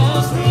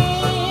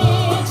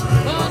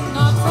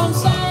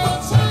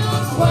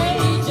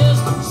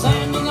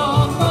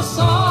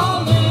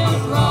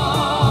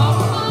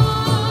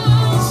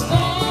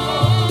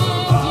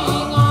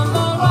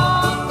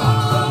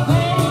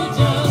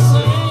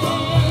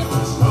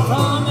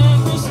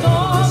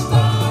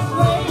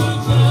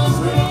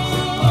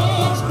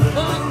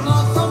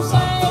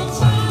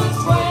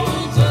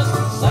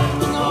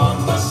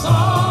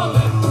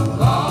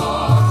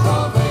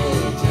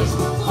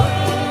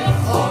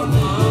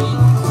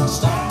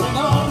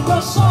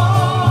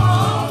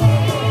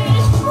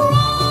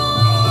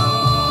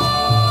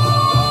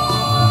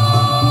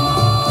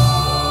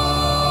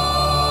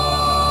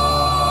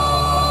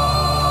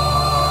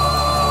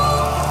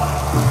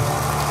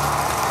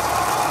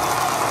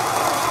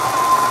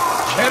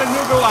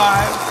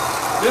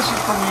This is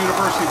from the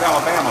University of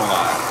Alabama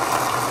Live.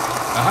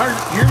 Now,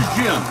 here's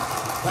Jim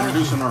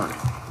introducing Ernie.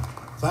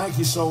 Thank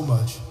you so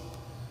much.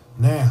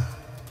 Now,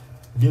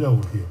 get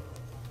over here.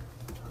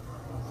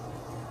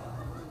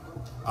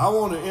 I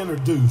want to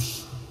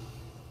introduce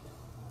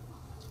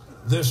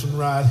this one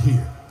right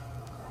here.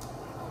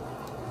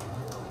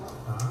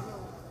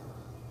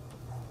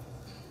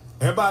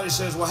 Everybody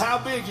says, well, how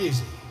big is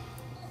he?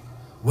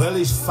 Well,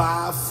 he's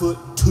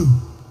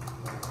 5'2".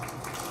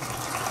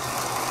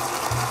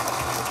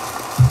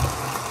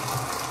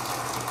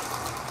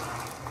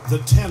 The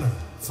tenor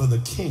for the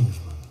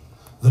Kingsman,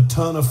 the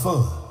ton of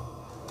fun.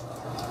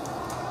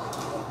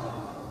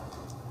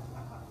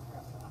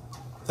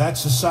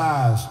 That's a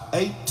size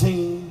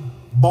 18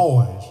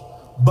 boys,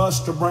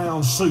 Buster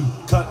Brown suit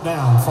cut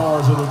down as far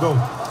as it'll go.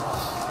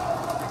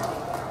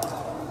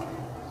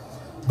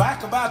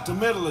 Back about the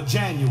middle of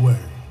January,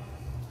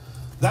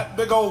 that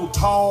big old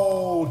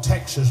tall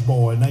Texas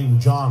boy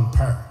named John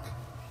Parrick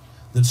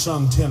that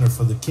sung tenor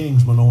for the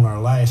Kingsmen on our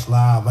last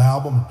live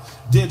album,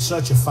 did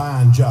such a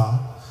fine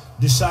job,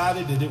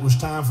 decided that it was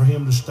time for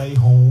him to stay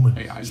home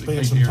and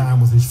spend some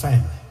time with his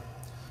family.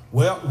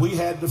 Well, we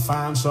had to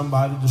find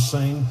somebody to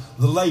sing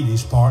the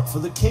ladies' part for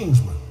the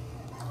Kingsmen.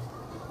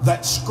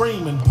 That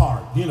screaming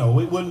part, you know,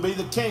 it wouldn't be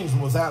the Kingsmen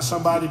without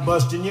somebody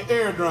busting your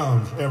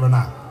eardrums every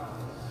night.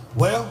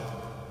 Well,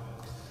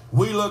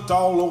 we looked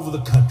all over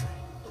the country.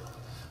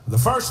 The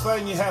first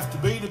thing you have to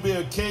be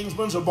a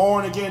Kingsman's a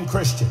born-again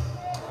Christian.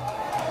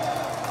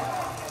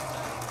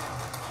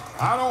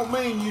 I don't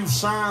mean you've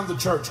signed the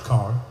church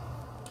card,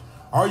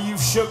 or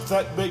you've shook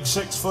that big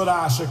 6-foot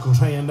icicle's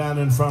hand down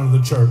in front of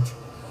the church,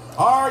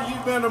 or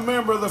you've been a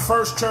member of the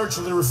First Church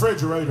of the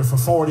Refrigerator for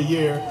 40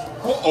 years.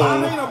 I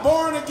mean a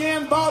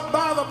born-again, bought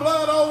by the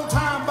blood,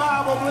 old-time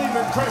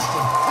Bible-believing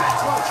Christian.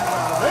 That's what you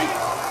gotta be.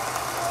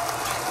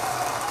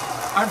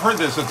 I've heard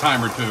this a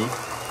time or two.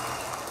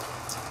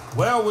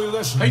 Well, we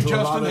listened to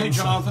a lot Justin, of them. hey Hey,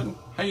 Jonathan,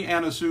 hey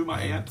Anna Sue,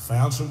 my aunt.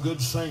 Found some good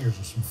singers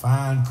and some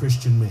fine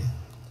Christian men.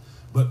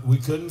 But we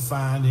couldn't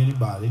find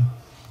anybody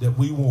that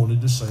we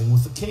wanted to sing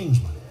with the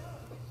Kingsmen.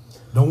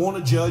 Don't want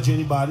to judge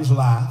anybody's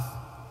life,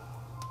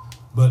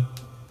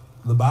 but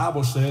the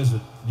Bible says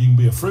that you can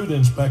be a fruit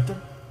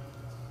inspector.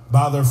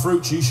 By their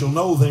fruits ye shall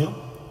know them.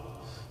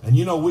 And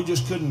you know, we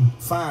just couldn't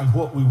find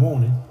what we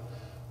wanted.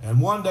 And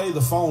one day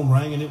the phone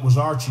rang, and it was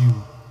Archie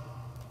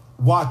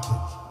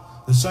Watkins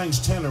that sings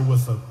tenor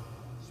with the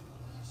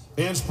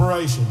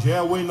Inspirations.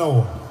 Yeah, we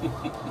know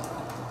him.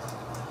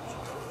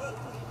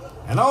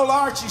 And old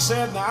Archie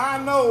said, now I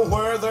know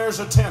where there's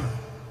a tenor.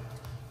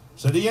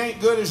 Said he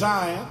ain't good as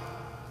I am,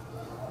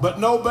 but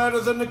no better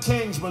than the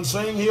Kingsmen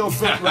sing, he'll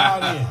fit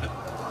right in.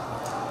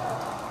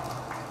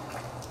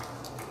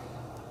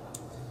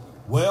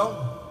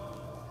 Well,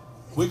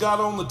 we got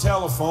on the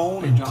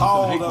telephone and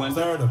called up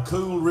there to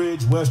Cool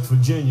Ridge, West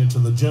Virginia, to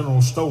the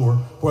general store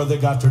where they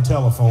got their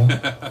telephone.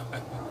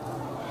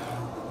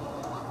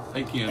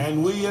 Thank you.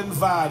 And we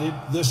invited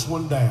this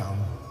one down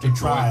to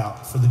try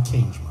out for the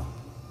Kingsmen.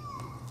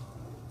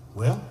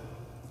 Well,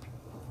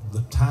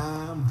 the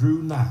time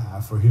drew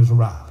nigh for his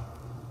arrival.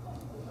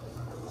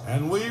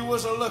 And we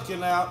was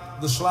looking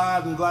out the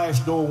sliding glass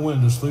door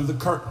windows through the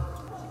curtain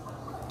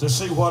to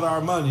see what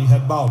our money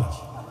had bought us.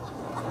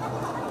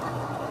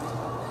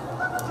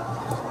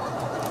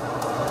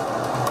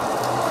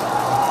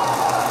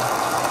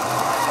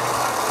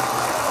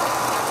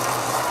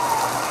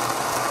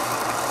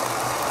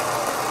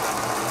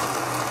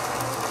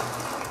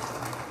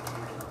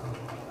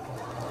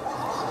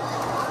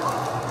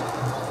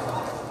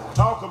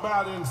 Talk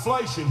about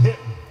inflation hitting.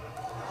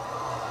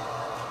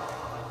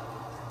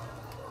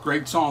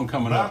 Great song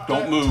coming up.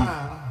 Don't move.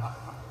 Time,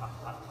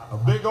 a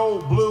big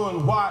old blue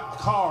and white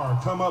car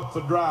come up the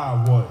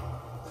driveway.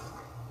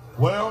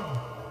 Well,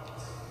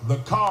 the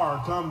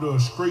car come to a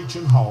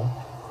screeching halt.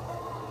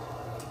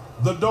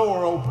 The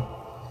door opened.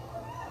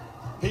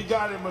 He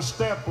got him a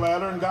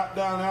stepladder and got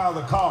down out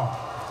of the car.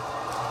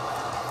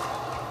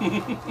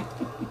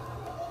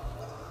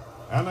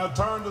 And I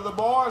turned to the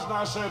boys and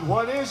I said,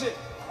 what is it?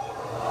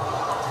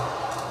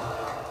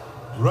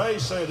 Ray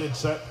said,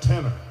 it's that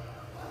tenor.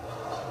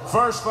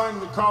 First thing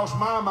that crossed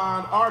my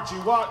mind, Archie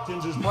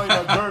Watkins has played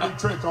a dirty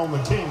trick on the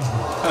Kingsmen.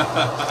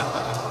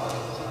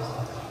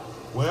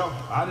 Well,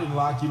 I didn't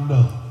like him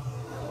none.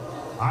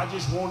 I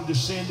just wanted to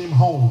send him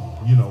home,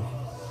 you know.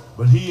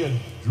 But he had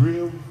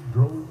drove.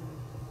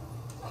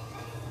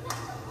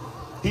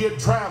 He had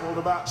traveled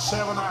about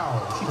 7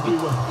 hours to be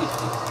with us.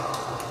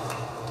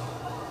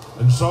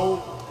 And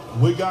so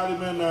we got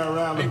him in there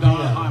around the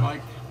piano. Hi,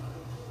 Mike.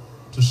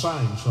 To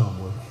sing some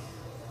with us.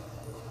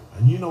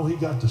 And you know, he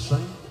got to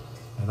sing,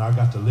 and I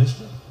got to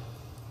listen,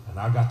 and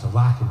I got to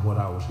liking what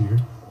I was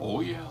hearing.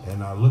 Oh, yeah.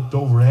 And I looked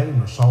over at him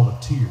and saw the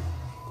tears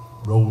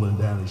rolling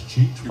down his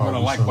cheeks. You're going to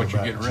like what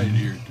you're getting ready to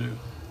hear, too.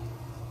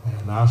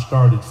 And I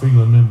started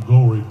feeling them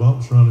glory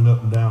bumps running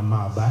up and down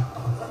my back.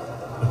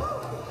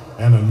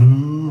 And I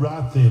knew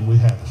right then we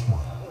had this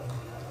one.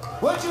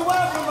 Would you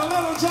welcome the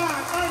little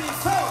giant, Ernie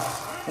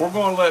Phillips? We're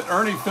going to let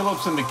Ernie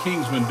Phillips and the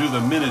Kingsmen do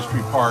the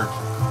ministry part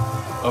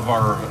of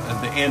our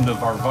at the end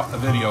of our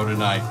video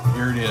tonight.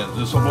 Here it is.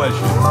 This will bless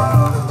you.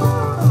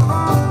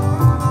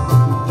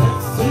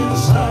 Death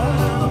is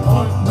an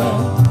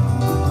appointment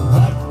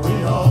that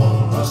we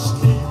all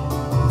must keep.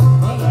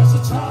 But as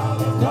a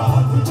child of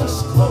God, we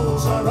just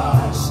close our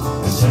eyes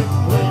and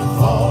simply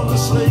fall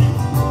asleep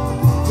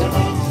to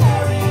be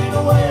carried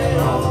away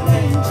on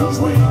angels'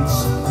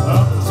 wings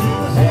up to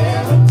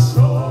heaven's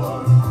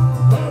shore.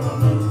 Where we'll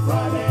move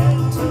right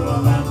into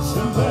a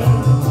mansion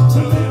there to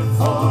live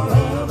forevermore.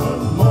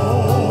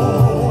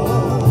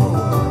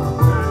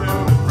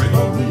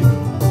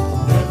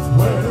 Death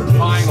where it's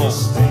Final. a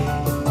sting.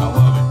 I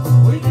love it.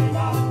 We do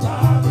not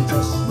die, we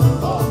just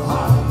move on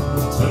high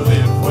to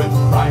live with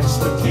Christ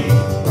the King.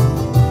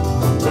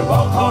 To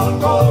walk on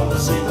gold, to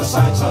see the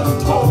sights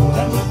untold,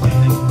 and with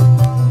winning.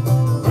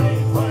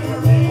 Great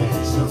where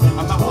is your victory?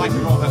 I'm not liking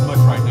it all that much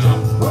right now.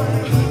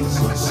 Where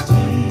is your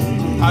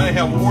sting? I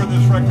have worn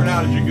this record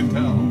out, as you can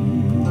tell.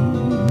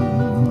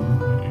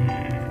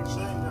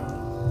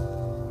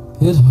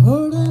 It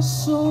hurt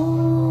us so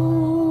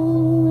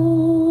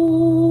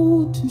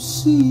to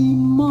see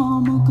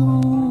Mama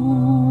go,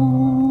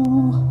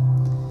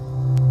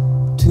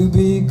 to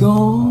be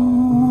gone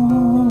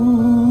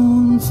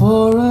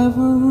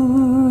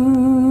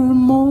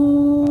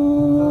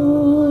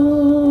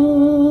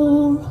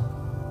forevermore.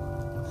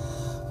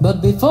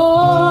 But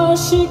before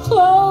she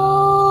closed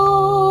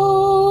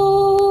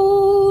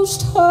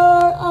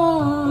her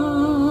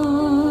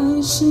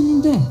eyes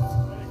in death,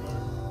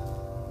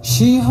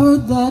 she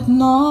heard that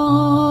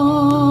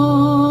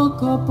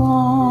knock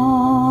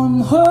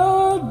upon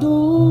her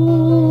door.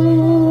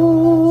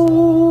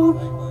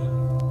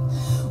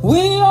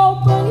 We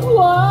opened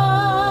wide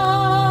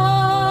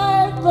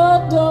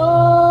the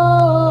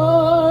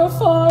door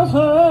for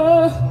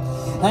her,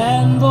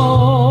 and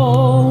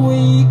though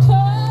we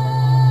cannot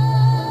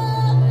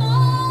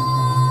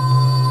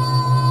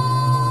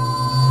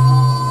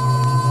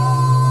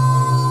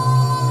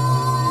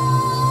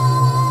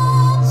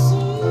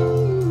see,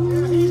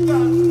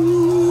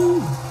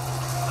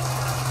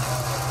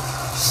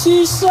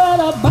 she said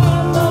a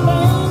band of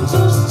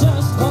angels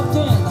just walked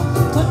in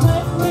to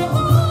take me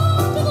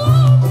home to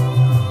glory.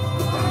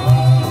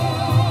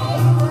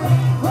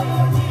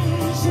 Where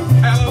is your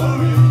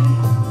victory?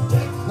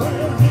 Death,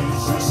 where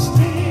is your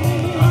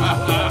sting? We do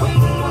not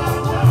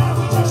die,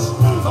 we just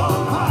move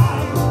on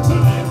high to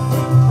live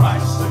with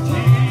Christ the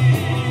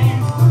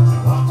King. To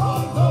walk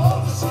on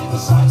gold, to see the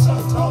sights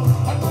untold,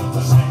 and with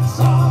the saints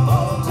of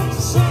old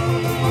to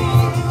sing.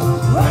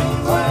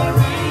 Reign, where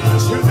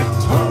is your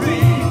victory?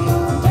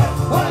 Death,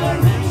 where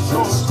is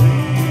your sting?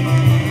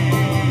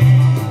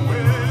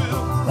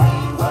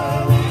 Reign,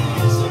 where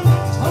is your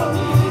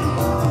victory?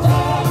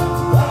 Death,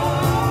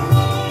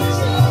 where is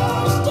your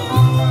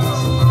sting?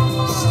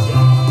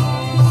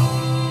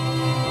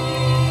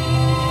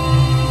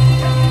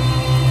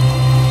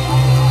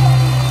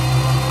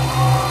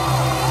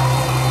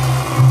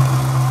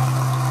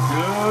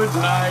 Good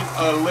night,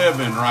 a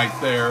living right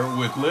there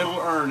with Little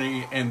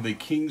Ernie and the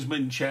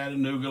Kingsman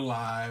Chattanooga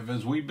Live,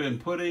 as we've been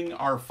putting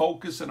our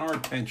focus and our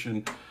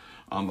attention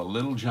on the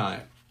little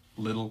giant,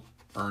 Little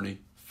Ernie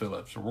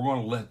Phillips. So we're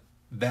going to let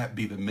that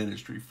be the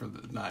ministry for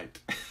the night.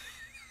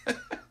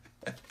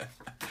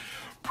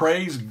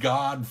 Praise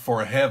God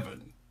for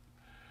heaven.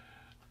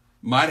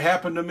 Might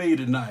happen to me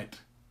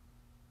tonight.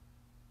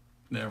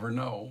 Never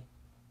know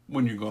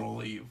when you're going to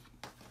leave.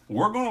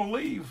 We're going to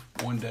leave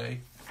one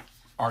day.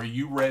 Are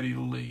you ready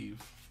to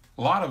leave?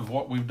 A lot of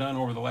what we've done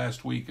over the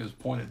last week has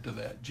pointed to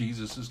that.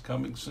 Jesus is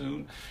coming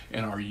soon,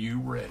 and are you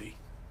ready?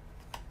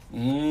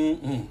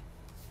 You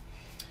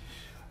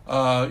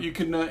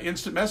can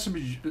instant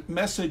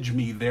message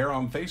me there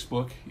on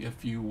Facebook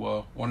if you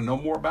want to know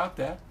more about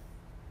that.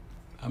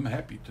 I'm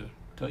happy to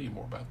tell you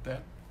more about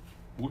that.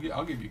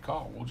 I'll give you a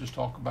call. We'll just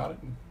talk about it,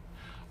 and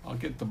I'll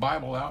get the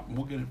Bible out, and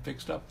we'll get it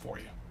fixed up for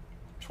you.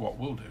 That's what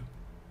we'll do.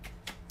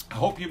 I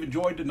hope you've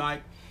enjoyed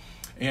tonight,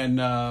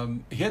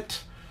 and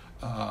hit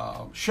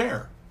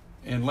share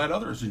and let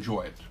others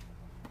enjoy it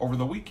over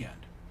the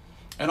weekend.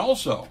 And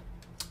also,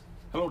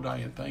 hello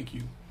Diane, thank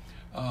you.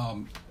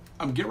 I'm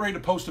getting ready to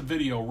post a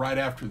video right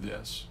after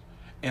this,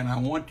 and I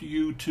want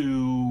you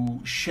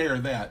to share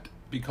that,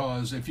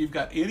 because if you've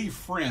got any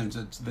friends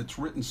that's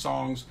written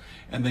songs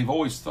and they've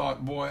always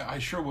thought, boy, I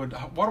sure would,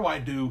 what do I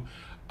do?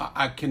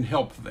 I can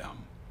help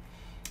them.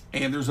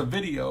 And there's a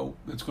video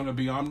that's going to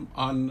be on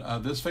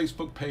this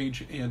Facebook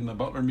page and the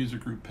Butler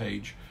Music Group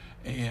page,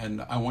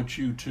 and I want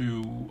you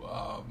to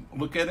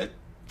look at it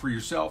for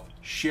yourself,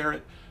 share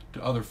it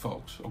to other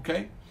folks,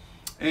 okay?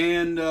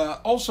 And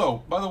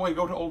also, by the way,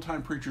 go to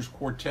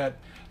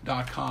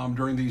oldtimepreachersquartet.com.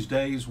 During these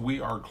days,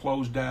 we are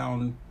closed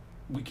down.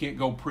 We can't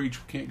go preach,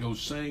 we can't go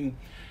sing,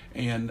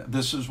 and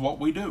this is what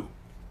we do.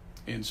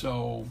 And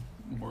so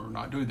we're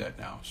not doing that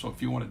now. So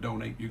if you want to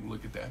donate, you can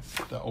look at that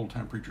at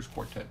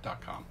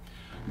oldtimepreachersquartet.com.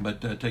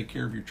 But take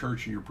care of your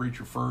church and your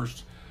preacher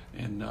first,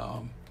 and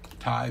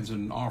tithes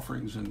and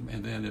offerings,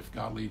 and then if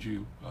God leads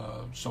you,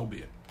 so be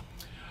it.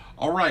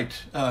 All right,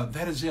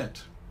 that is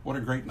it. What a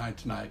great night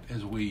tonight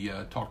as we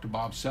talked to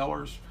Bob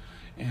Sellers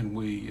and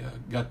we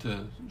got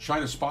to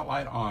shine a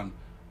spotlight on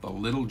the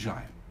little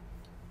giant,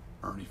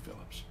 Ernie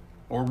Phillips.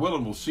 Lord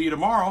willing, we'll see you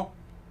tomorrow.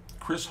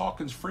 Chris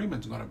Hawkins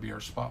Freeman's going to be our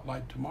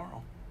spotlight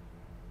tomorrow.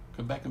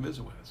 Come back and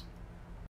visit with us.